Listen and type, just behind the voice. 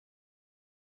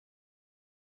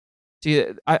See,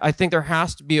 I think there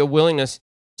has to be a willingness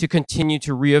to continue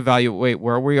to reevaluate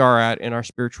where we are at in our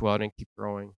spirituality and keep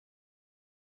growing. In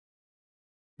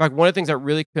fact, one of the things that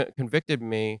really convicted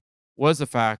me was the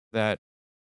fact that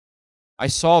I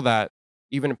saw that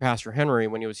even in Pastor Henry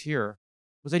when he was here,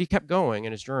 was that he kept going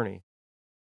in his journey.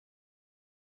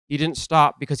 He didn't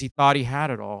stop because he thought he had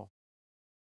it all.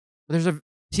 But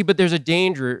there's a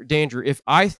danger. If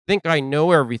I think I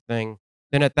know everything,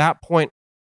 then at that point,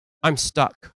 I'm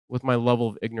stuck with my level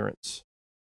of ignorance.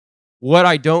 What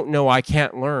I don't know, I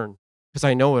can't learn because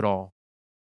I know it all.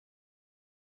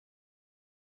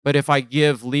 But if I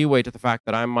give leeway to the fact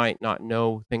that I might not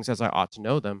know things as I ought to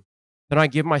know them, then I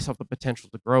give myself the potential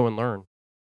to grow and learn.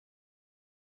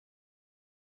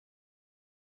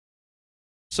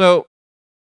 So,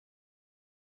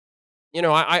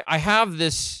 I have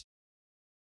these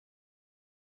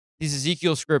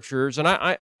Ezekiel scriptures, and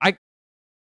I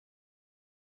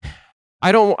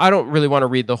don't really want to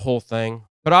read the whole thing,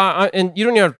 but and you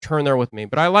don't even have to turn there with me.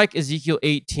 But I like Ezekiel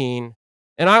 18,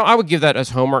 and I would give that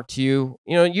as homework to you.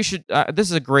 You should. This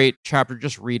is a great chapter.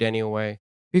 Just read anyway,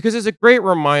 because it's a great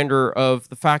reminder of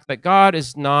the fact that God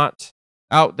is not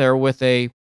out there with a.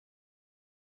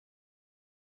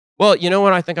 Well, you know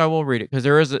what? I think I will read it because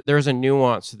there is a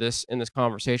nuance to this in this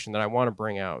conversation that I want to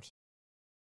bring out.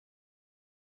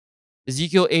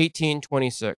 Ezekiel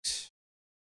 18:26.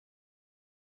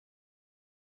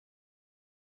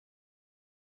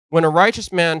 When a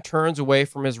righteous man turns away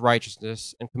from his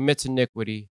righteousness and commits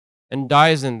iniquity and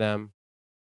dies in them,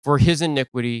 for his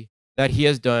iniquity that he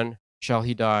has done shall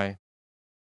he die.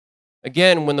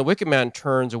 Again, when the wicked man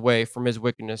turns away from his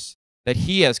wickedness that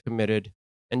he has committed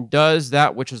and does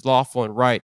that which is lawful and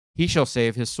right, he shall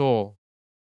save his soul.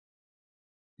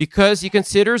 Because he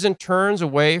considers and turns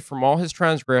away from all his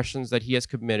transgressions that he has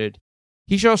committed,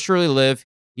 he shall surely live,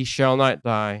 he shall not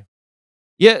die.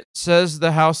 Yet, says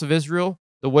the house of Israel,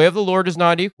 the way of the Lord is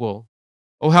not equal.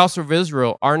 O house of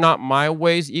Israel, are not my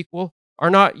ways equal? Are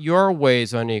not your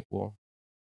ways unequal?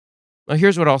 Now,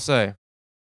 here's what I'll say.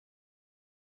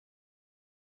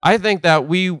 I think that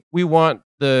we want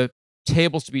the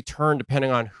tables to be turned depending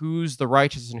on who's the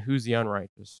righteous and who's the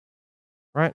unrighteous,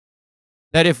 right?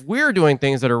 That if we're doing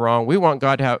things that are wrong, we want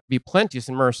God to be plenteous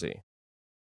in mercy.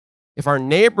 If our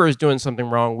neighbor is doing something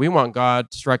wrong, we want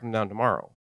God to strike them down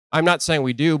tomorrow. I'm not saying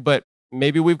we do, but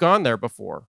maybe we've gone there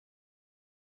before.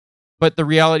 But the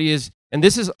reality is, and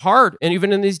this is hard, and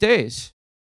even in these days,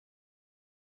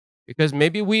 because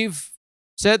maybe we've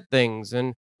said things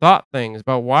and thought things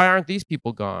about why aren't these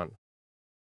people gone?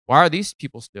 Why are these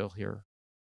people still here?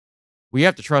 We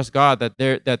have to trust God that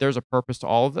there's a purpose to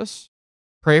all of this.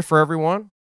 Pray for everyone,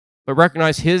 but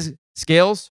recognize his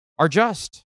scales are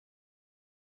just.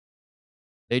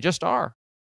 They just are.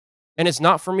 And it's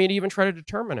not for me to even try to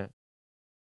determine it.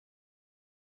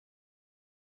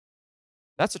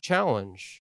 That's a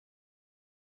challenge.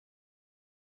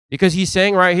 Because he's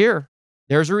saying right here,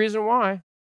 there's a reason why.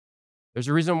 There's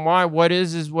a reason why what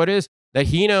is what is, that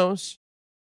he knows.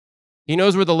 He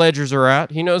knows where the ledgers are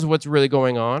at. He knows what's really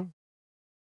going on.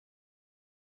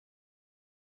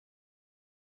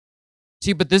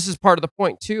 See, but this is part of the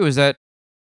point too, is that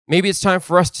maybe it's time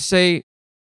for us to say,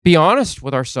 be honest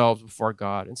with ourselves before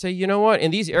God and say, you know what,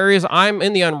 in these areas, I'm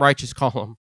in the unrighteous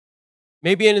column.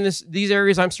 Maybe in these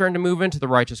areas, I'm starting to move into the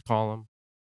righteous column.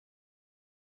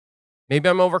 Maybe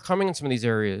I'm overcoming in some of these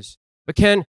areas. But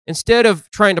instead of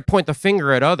trying to point the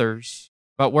finger at others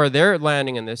about where they're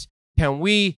landing in this,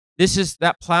 this is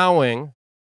that plowing,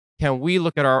 can we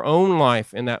look at our own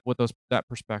life in that that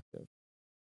perspective?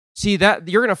 See, that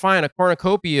you're going to find a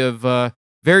cornucopia of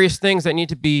various things that need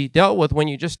to be dealt with when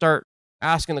you just start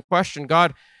asking the question,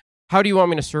 God, how do you want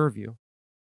me to serve you?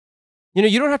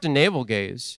 You don't have to navel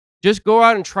gaze. Just go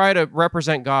out and try to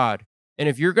represent God. And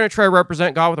if you're going to try to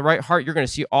represent God with the right heart, you're going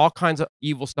to see all kinds of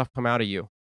evil stuff come out of you.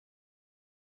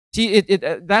 See,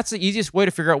 that's the easiest way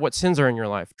to figure out what sins are in your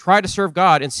life. Try to serve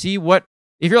God and see if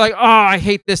you're like, oh, I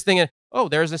hate this thing. Oh,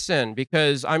 there's a sin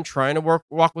because I'm trying to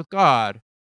walk with God.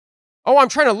 Oh, I'm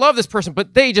trying to love this person,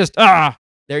 but they just, there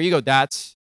you go.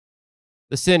 That's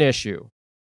the sin issue,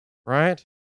 right?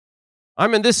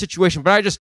 I'm in this situation, but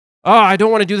I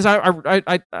don't want to do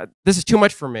this. This is too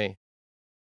much for me.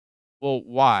 Well,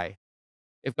 why?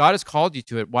 If God has called you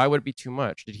to it, why would it be too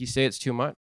much? Did he say it's too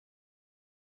much?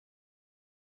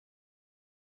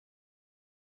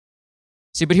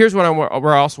 See, but here's where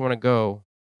I also want to go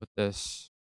with this.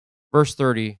 Verse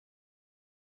 30.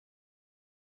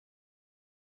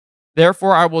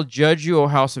 Therefore, I will judge you, O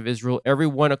house of Israel, every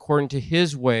one according to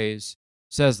his ways,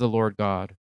 says the Lord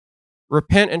God.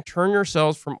 Repent and turn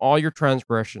yourselves from all your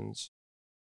transgressions,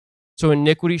 so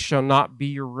iniquity shall not be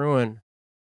your ruin.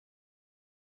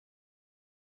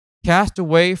 Cast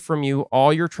away from you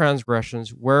all your transgressions,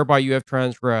 whereby you have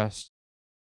transgressed,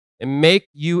 and make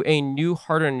you a new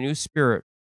heart and a new spirit.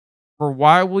 For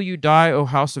why will you die, O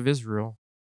house of Israel?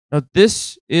 Now,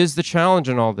 this is the challenge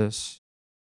in all this,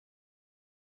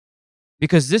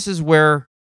 because this is where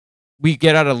we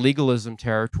get out of legalism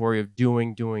territory of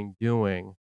doing,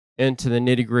 into the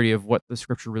nitty gritty of what the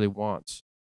scripture really wants.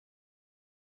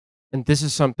 And this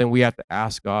is something we have to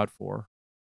ask God for.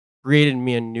 Create in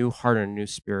me a new heart and a new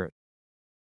spirit.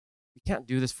 We can't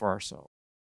do this for ourselves.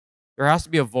 There has to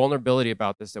be a vulnerability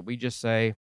about this that we just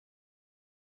say,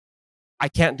 I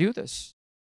can't do this.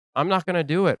 I'm not going to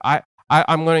do it.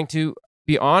 I'm going to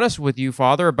be honest with you,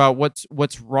 Father, about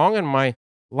what's wrong in my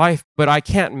life, but I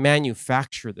can't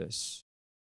manufacture this.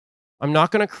 I'm not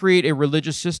going to create a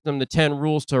religious system, the 10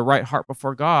 rules to a right heart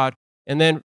before God, and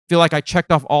then feel like I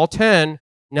checked off all 10.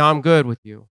 Now I'm good with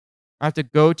you. I have to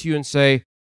go to you and say,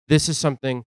 this is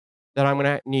something that I'm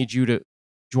going to need you to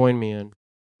join me in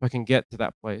so I can get to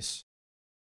that place.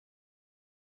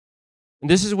 And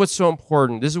this is what's so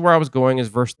important. This is where I was going, is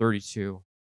verse 32.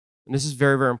 And this is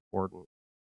very, very important.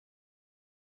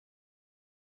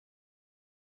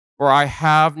 For I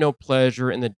have no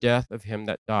pleasure in the death of him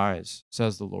that dies,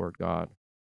 says the Lord God.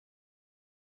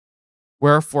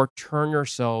 Wherefore turn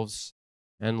yourselves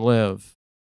and live.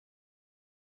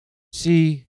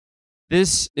 See,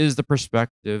 this is the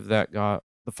perspective that God,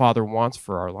 the Father, wants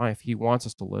for our life. He wants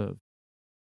us to live.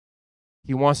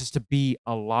 He wants us to be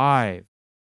alive.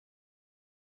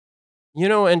 You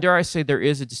know, and dare I say, there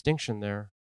is a distinction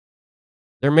there.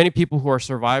 There are many people who are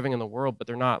surviving in the world, but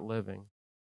they're not living.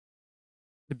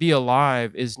 To be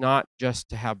alive is not just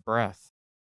to have breath.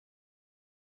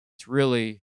 It's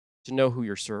really to know who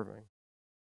you're serving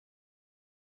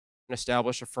and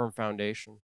establish a firm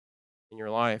foundation in your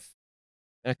life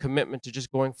and a commitment to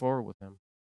just going forward with him,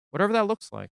 whatever that looks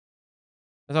like.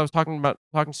 As I was talking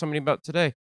to somebody about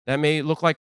today, that may look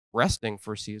like resting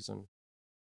for a season.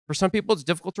 For some people, it's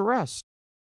difficult to rest,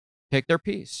 take their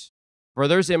peace. For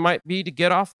others, it might be to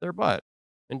get off their butt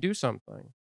and do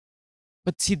something.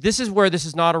 But see, this is where this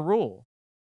is not a rule.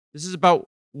 This is about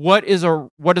what is a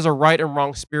right and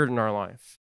wrong spirit in our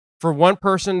life. For one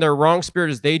person, their wrong spirit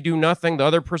is they do nothing. The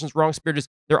other person's wrong spirit is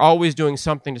they're always doing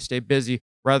something to stay busy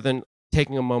rather than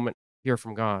taking a moment to hear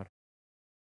from God.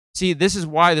 See, this is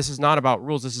why this is not about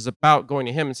rules. This is about going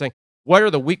to him and saying, what are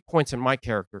the weak points in my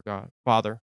character, God,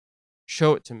 Father?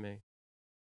 Show it to me.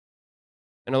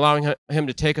 And allowing him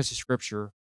to take us to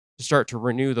Scripture to start to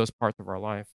renew those parts of our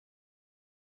life.